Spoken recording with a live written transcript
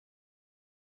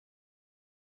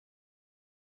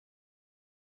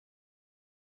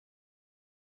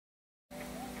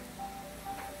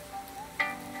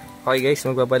Okay guys,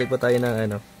 magbabalik po tayo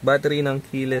ng battery ng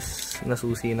keyless na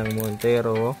susi ng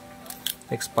Montero,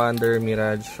 expander,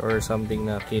 Mirage, or something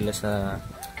na keyless na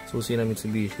susi ng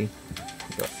Mitsubishi.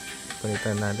 Ito,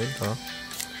 palitan natin to.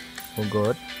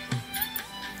 Hugot.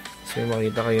 So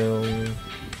makita kayong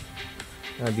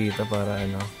dito para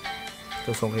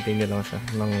susungkitin nyo lang siya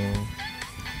ng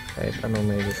kahit anong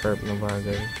medyo sharp na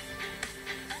bagay.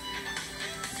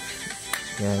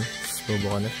 Yan,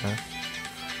 subukan na siya.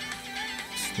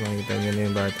 Makita nyo na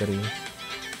yung battery.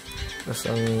 Tapos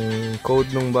ang code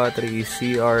ng battery is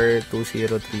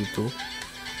CR2032.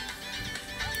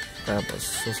 Tapos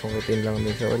susungkitin lang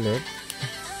din siya ulit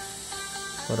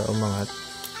para umangat.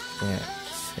 Ayan.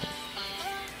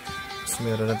 Tapos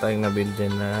meron na tayong nabuild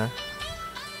din na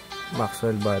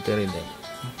Maxwell battery din.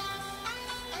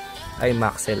 Ay,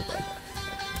 Maxwell pala.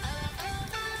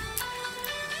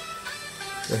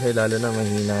 Kasi lalo na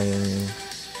mahina yung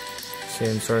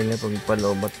sensor niya pag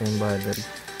palobat yung battery.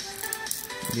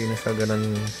 Hindi na siya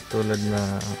ganun tulad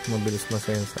na mabilis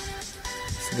masensa.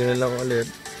 So ganun lang ulit,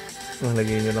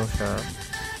 malagay nyo lang siya,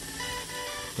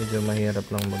 medyo mahirap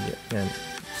lang yan.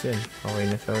 So yan, okay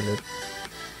na siya ulit.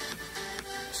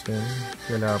 So yan,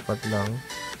 lalapat lang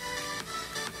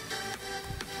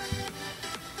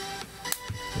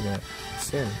yan.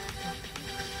 So yan,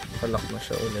 palak na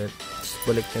siya ulit. So,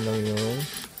 balik nyo lang yung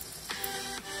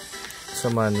sa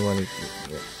manual.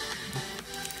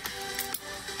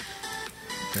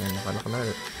 Ayan, nakalak na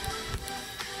ulit.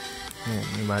 Ayan,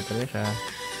 may battery siya.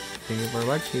 Thank you for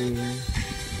watching.